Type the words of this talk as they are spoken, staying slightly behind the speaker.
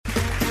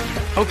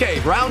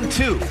Okay, round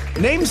two.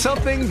 Name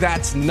something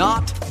that's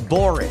not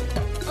boring.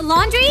 A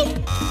laundry?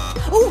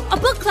 Ooh, a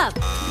book club.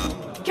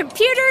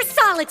 Computer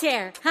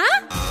solitaire,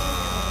 huh?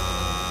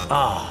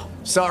 Ah,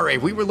 sorry,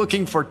 we were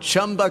looking for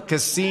Chumba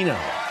Casino.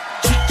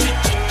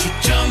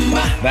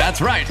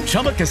 That's right,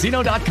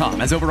 ChumbaCasino.com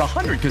has over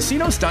 100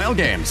 casino-style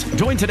games.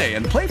 Join today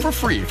and play for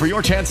free for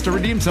your chance to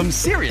redeem some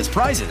serious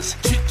prizes.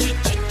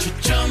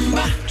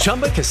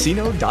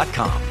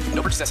 ChumbaCasino.com.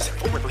 No purchase necessary.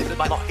 Void where prohibited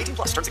by law. 18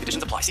 plus terms and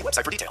conditions apply. See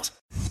website for details.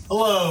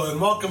 Hello, and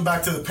welcome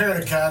back to the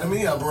Parent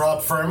Academy. I'm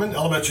Rob Furman,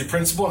 elementary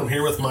principal. I'm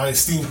here with my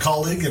esteemed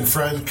colleague and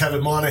friend,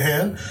 Kevin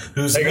Monahan,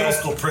 who's a middle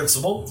school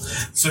principal.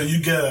 So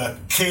you get a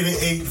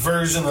K-8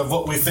 version of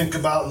what we think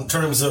about in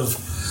terms of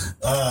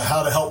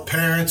how to help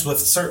parents with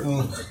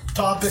certain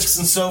topics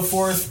and so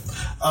forth.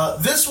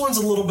 This one's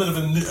a little bit of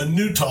a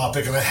new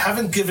topic, and I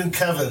haven't given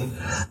Kevin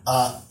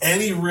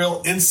any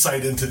real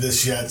insight into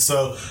this yet,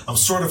 so I'm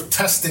sort of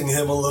testing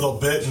him a little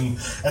bit, and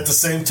at the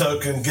same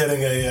token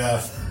getting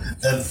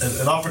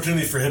an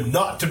opportunity for him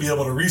not to be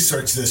able to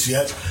research this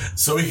yet,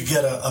 so we could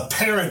get a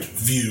parent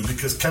view,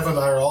 because Kevin and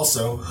I are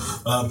also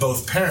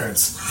both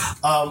parents.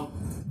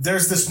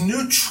 There's this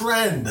new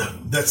trend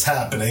that's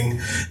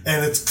happening,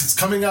 and it's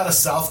coming out of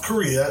South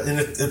Korea, and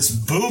it's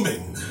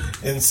booming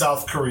in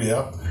South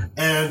Korea,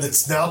 and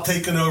it's now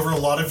taken over a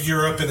lot of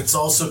Europe, and it's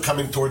also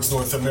coming towards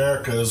North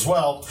America as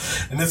well,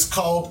 and it's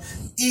called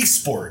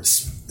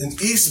eSports. And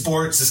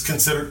eSports is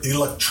considered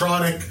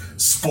electronic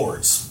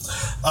sports.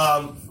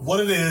 What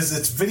it is,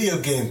 it's video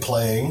game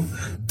playing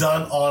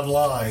done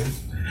online,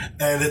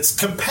 and it's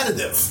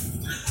competitive.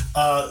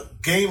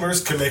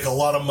 Gamers can make a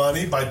lot of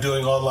money by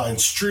doing online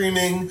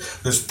streaming.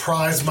 There's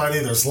prize money,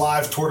 there's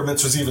live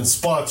tournaments, there's even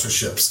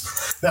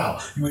sponsorships. Now,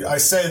 I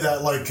say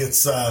that like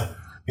it's,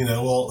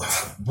 well,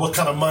 what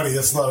kind of money?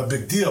 That's not a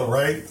big deal,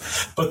 right?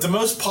 But the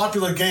most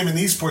popular game in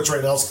esports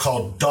right now is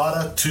called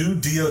Dota 2,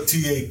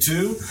 DOTA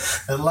 2.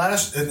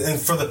 And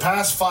for the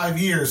past 5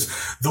 years,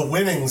 the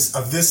winnings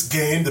of this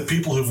game, the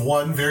people who've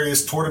won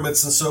various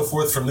tournaments and so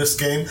forth from this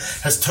game,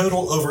 has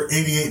totaled over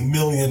 $88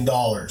 million.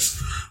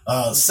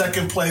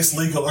 Second place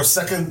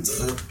second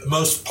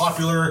most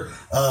popular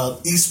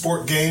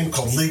esport game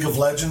called League of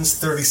Legends,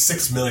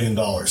 $36 million.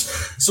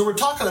 So we're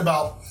talking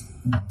about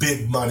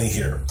big money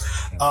here.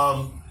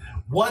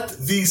 What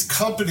these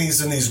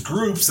companies and these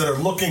groups that are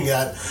looking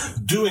at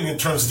doing in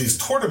terms of these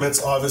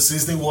tournaments, obviously,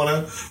 is they want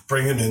to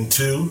bring them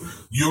into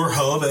your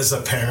home as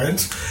a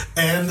parent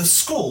and the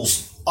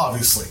schools,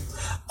 obviously.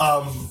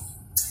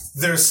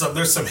 There's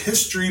some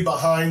history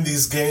behind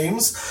these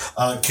games.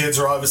 Kids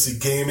are obviously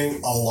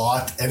gaming a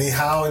lot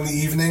anyhow in the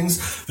evenings.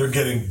 They're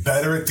getting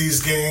better at these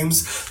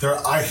games.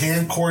 Their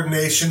eye-hand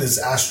coordination is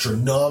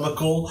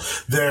astronomical.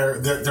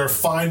 Their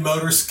fine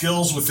motor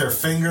skills with their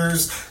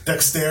fingers,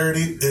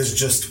 dexterity is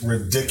just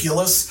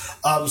ridiculous.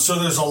 So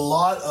there's a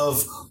lot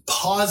of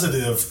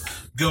positive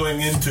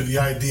going into the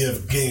idea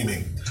of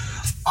gaming.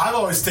 I've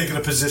always taken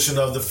a position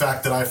of the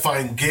fact that I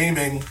find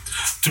gaming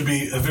to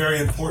be a very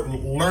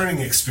important learning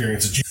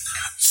experience.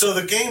 So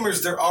the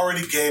gamers, they're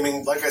already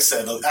gaming. Like I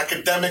said,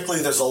 academically,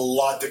 there's a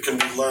lot that can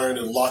be learned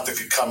and a lot that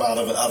could come out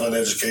of an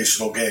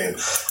educational game.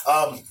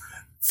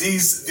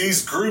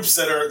 These groups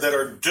that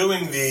are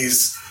doing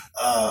these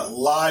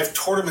live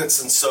tournaments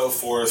and so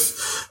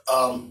forth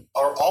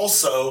are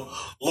also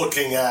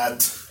looking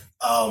at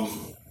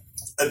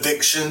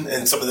addiction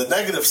and some of the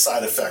negative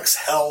side effects,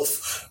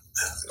 health,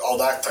 all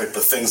that type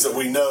of things that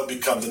we know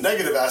become the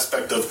negative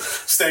aspect of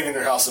staying in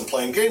your house and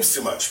playing games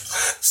too much.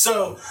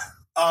 So,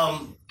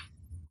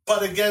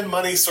 but again,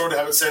 money sort of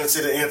have a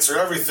tendency to answer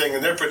everything,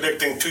 and they're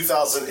predicting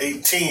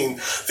 2018,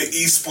 the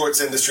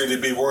esports industry to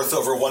be worth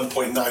over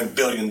 $1.9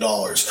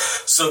 billion.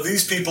 So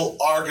these people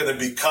are going to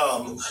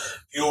become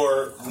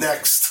your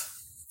next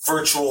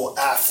virtual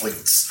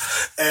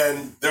athletes,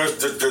 and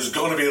there's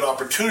going to be an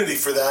opportunity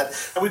for that.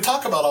 And we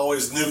talk about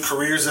always new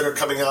careers that are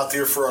coming out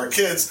there for our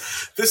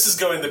kids. This is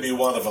going to be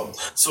one of them.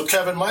 So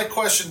Kevin, my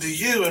question to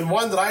you, and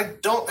one that I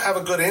don't have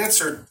a good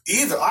answer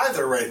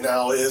either right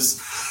now,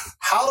 is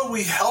how do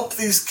we help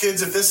these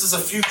kids if this is a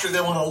future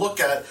they want to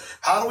look at?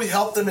 How do we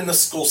help them in a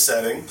school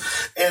setting,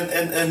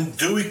 and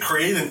do we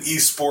create an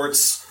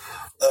esports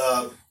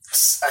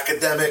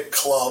academic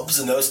clubs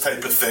and those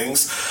type of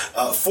things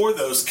for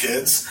those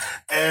kids?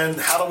 And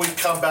how do we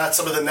combat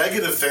some of the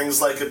negative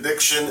things like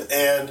addiction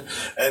and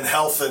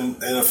health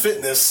and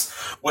fitness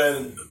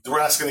when we're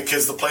asking the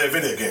kids to play a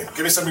video game?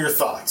 Give me some of your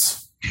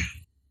thoughts.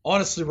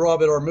 Honestly,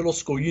 Rob, at our middle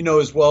school,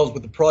 as well as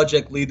with the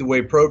Project Lead the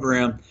Way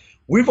program,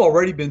 we've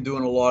already been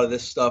doing a lot of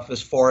this stuff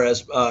as far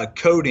as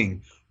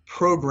coding,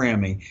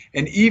 programming,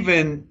 and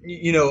even,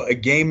 a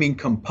gaming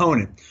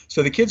component.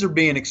 So the kids are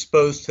being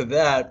exposed to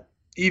that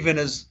even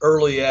as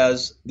early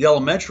as the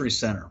elementary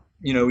center,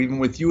 even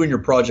with you and your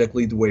Project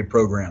Lead the Way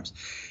programs.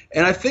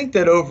 And I think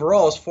that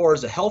overall, as far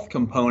as a health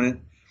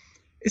component,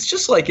 it's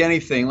just like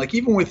anything. Like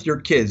even with your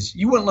kids,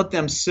 you wouldn't let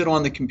them sit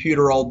on the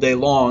computer all day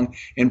long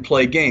and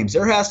play games.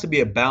 There has to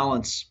be a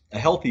balance a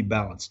healthy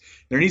balance.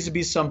 There needs to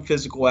be some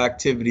physical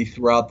activity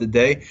throughout the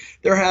day.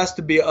 There has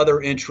to be other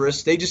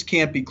interests. They just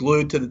can't be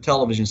glued to the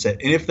television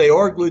set. And if they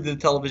are glued to the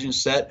television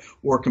set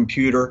or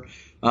computer,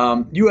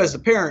 you as a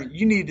parent,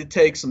 you need to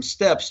take some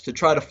steps to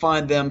try to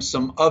find them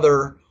some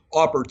other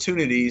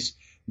opportunities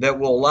that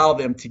will allow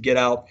them to get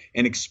out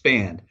and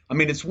expand. I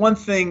mean, it's one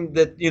thing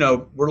that,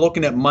 we're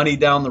looking at money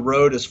down the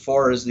road as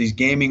far as these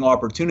gaming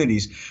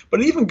opportunities,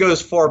 but it even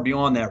goes far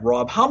beyond that,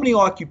 Rob. How many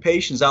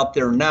occupations out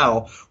there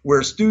now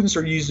where students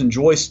are using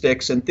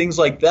joysticks and things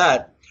like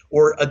that,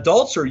 or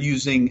adults are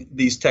using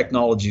these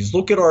technologies?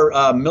 Look at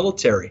our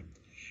military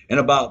and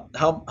about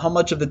how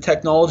much of the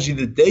technology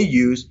that they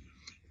use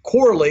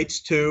correlates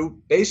to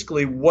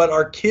basically what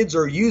our kids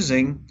are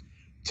using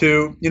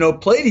to,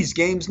 play these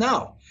games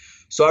now.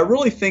 So I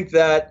really think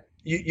that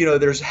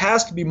there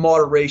has to be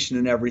moderation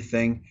in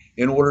everything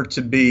in order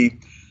to be,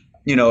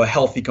 a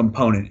healthy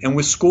component. And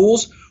with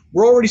schools,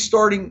 we're already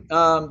starting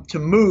to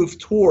move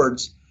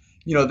towards,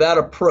 that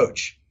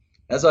approach.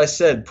 As I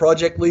said,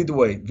 Project Lead the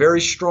Way, very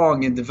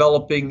strong in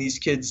developing these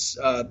kids'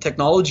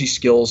 technology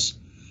skills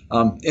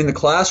in the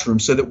classroom,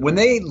 so that when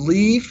they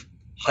leave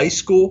high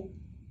school,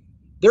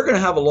 they're going to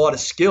have a lot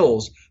of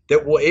skills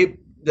that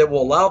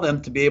will allow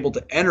them to be able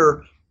to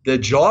enter the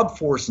job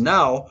force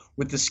now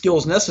with the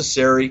skills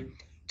necessary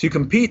to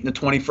compete in the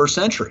 21st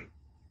century.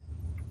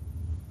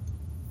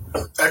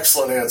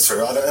 Excellent answer,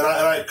 and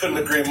I couldn't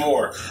agree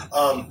more.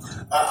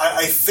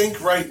 I think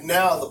right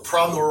now the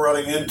problem we're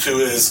running into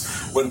is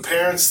when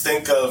parents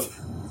think of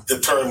the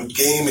term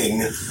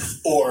gaming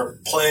or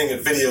playing a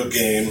video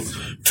game,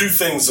 two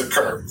things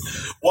occur.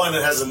 One,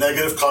 it has a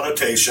negative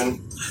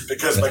connotation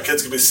because my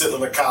kids can be sitting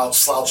on the couch,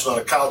 slouching on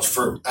a couch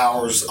for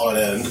hours on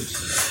end.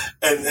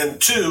 And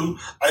two,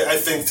 I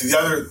think the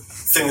other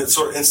thing that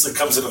sort of instantly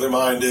comes into their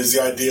mind is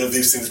the idea of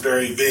these things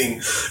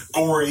being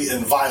gory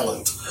and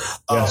violent.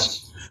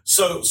 Yes.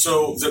 So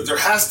there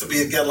has to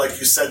be, again, like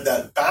you said,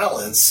 that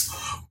balance.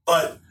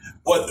 But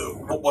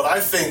what I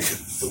think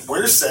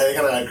we're saying,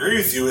 and I agree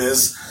with you,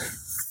 is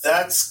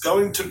that's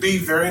going to be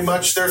very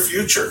much their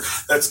future.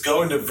 That's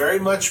going to very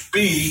much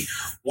be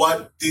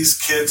what these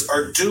kids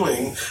are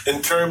doing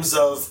in terms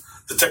of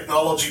the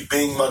technology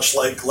being much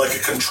like a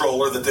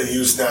controller that they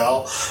use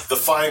now, the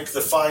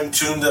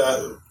fine-tuned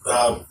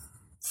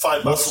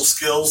fine muscle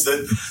skills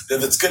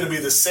that's going to be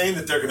the same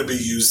that they're going to be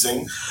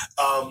using.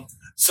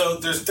 So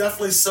there's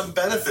definitely some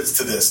benefits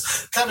to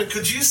this. Kevin,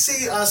 could you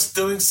see us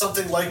doing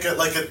something like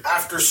an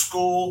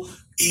after-school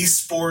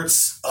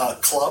eSports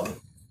club?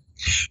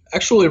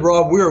 Actually,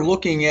 Rob, we are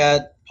looking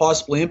at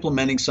possibly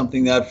implementing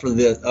something that for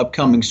the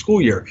upcoming school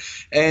year.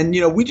 And,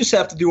 we just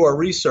have to do our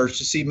research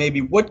to see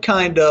maybe what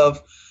kind of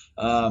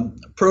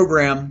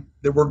program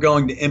that we're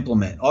going to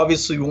implement.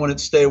 Obviously, we want it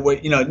to stay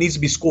away, it needs to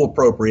be school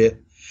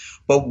appropriate.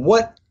 But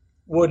what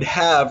would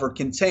have or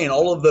contain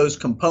all of those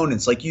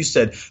components, like you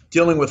said,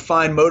 dealing with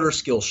fine motor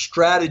skills,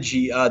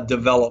 strategy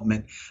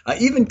development,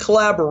 even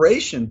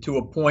collaboration to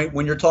a point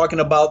when you're talking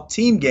about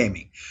team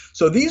gaming.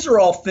 So these are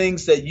all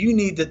things that you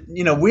need to,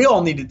 we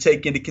all need to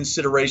take into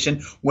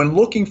consideration when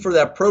looking for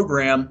that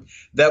program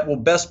that will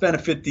best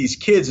benefit these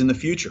kids in the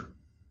future.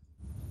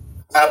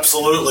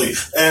 Absolutely.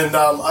 And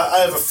I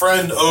have a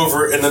friend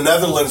over in the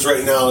Netherlands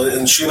right now,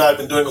 and she and I have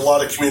been doing a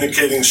lot of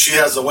communicating. She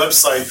has a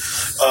website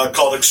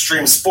called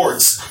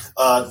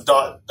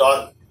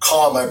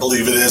extremesports.com, I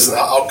believe it is, and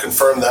I'll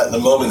confirm that in a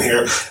moment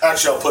here.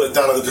 Actually, I'll put it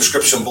down in the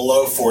description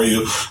below for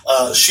you.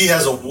 She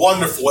has a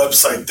wonderful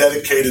website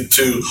dedicated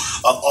to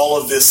all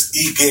of this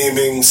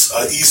e-gaming,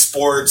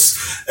 eSports,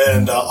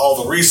 and all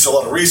the research. A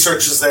lot of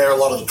research is there. A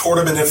lot of the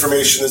tournament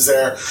information is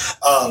there.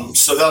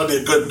 So that'll be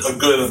a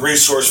good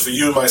resource for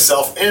you and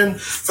myself, and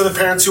for the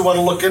parents who want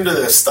to look into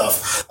this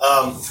stuff.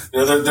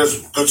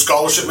 There's good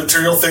scholarship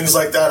material, things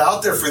like that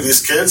out there for these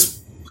kids.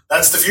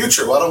 That's the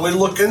future. Why don't we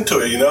look into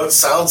it? It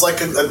sounds like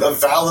a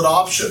valid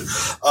option.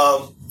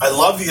 I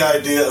love the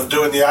idea of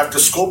doing the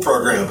after-school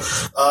program.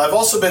 I've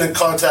also been in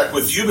contact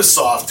with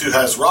Ubisoft, who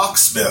has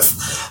Rocksmith,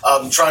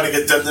 trying to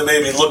get them to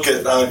maybe look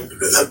at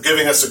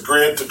giving us a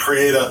grant to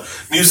create a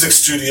music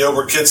studio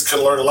where kids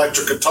can learn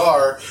electric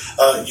guitar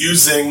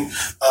using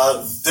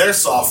their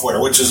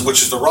software, which is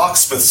the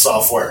Rocksmith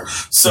software.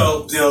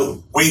 So,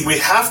 we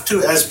have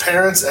to, as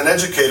parents and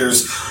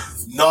educators,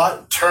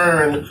 not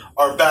turn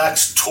our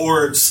backs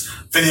towards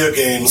video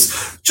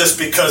games just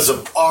because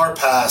of our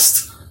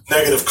past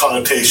negative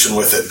connotation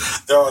with it.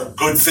 There are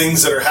good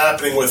things that are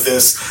happening with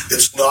this.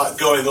 It's not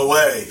going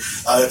away.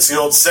 It's the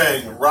old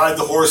saying, ride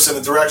the horse in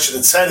the direction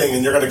it's heading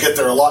and you're going to get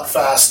there a lot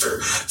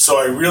faster. So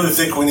I really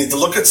think we need to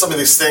look at some of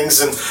these things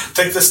and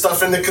take this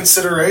stuff into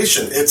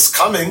consideration. It's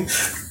coming.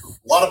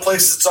 A lot of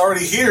places it's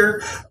already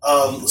here.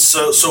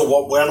 So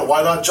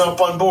why not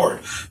jump on board?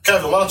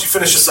 Kevin, why don't you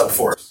finish this up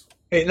for us?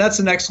 Hey, that's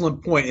an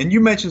excellent point. And you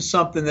mentioned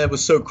something that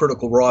was so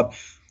critical, Rob.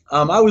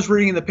 I was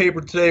reading in the paper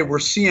today where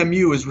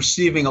CMU is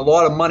receiving a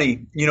lot of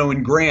money,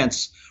 in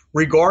grants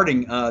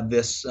regarding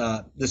this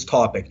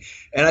topic.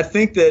 And I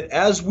think that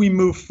as we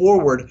move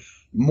forward,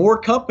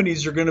 more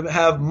companies are going to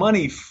have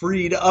money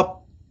freed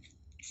up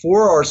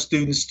for our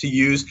students to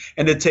use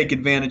and to take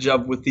advantage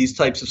of with these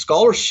types of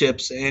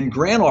scholarships and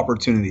grant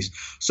opportunities.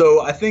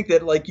 So I think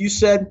that, like you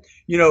said,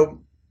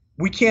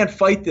 we can't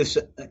fight this,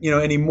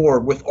 anymore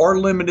with our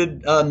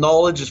limited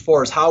knowledge as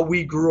far as how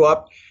we grew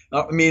up.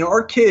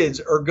 Our kids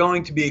are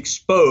going to be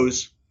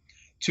exposed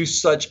to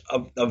such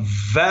a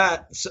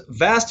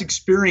vast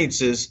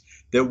experiences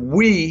that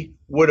we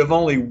would have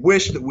only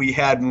wished that we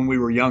had when we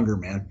were younger,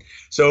 man.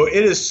 So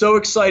it is so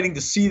exciting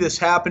to see this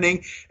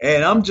happening,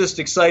 and I'm just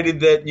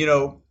excited that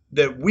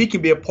that we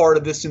can be a part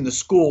of this in the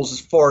schools as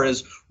far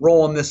as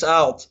rolling this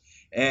out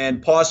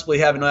and possibly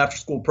having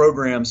after-school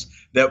programs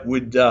that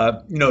would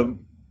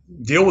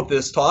deal with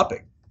this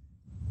topic.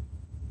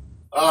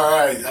 All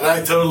right, and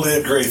I totally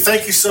agree.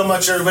 Thank you so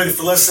much, everybody,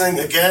 for listening.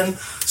 Again,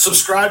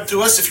 subscribe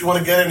to us if you want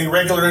to get any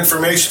regular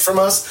information from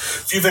us.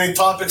 If you have any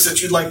topics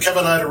that you'd like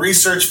Kevin and I to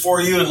research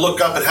for you and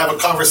look up and have a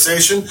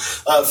conversation,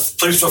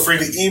 please feel free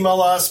to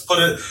email us.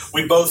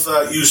 We both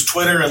use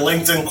Twitter and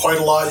LinkedIn quite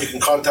a lot. You can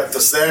contact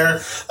us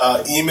there,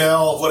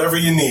 email, whatever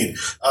you need.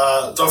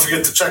 Don't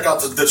forget to check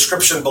out the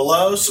description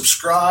below,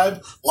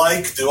 subscribe,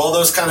 do all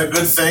those kind of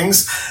good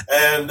things.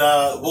 And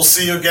we'll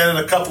see you again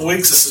in a couple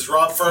weeks. This is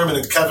Rob Furman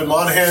and Kevin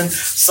Monahan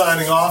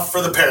signing off for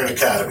the Parent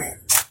Academy.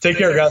 Take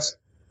care, guys.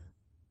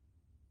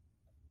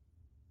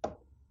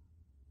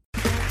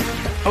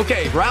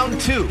 Okay,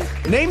 round 2.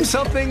 Name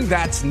something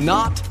that's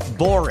not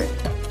boring.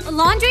 A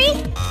laundry?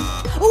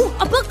 Ooh,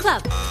 a book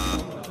club.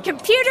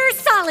 Computer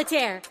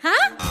solitaire,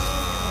 huh?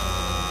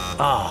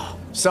 Ah,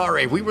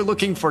 sorry, we were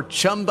looking for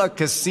Chumba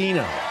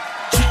Casino.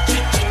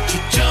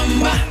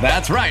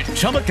 That's right.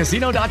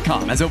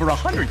 ChumbaCasino.com has over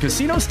 100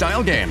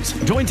 casino-style games.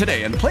 Join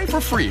today and play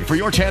for free for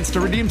your chance to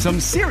redeem some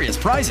serious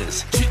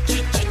prizes.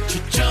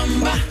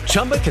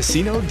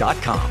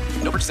 ChumbaCasino.com.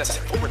 No purchase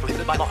necessary. Void where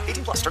prohibited by law.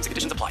 18+ terms and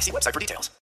conditions apply. See website for details.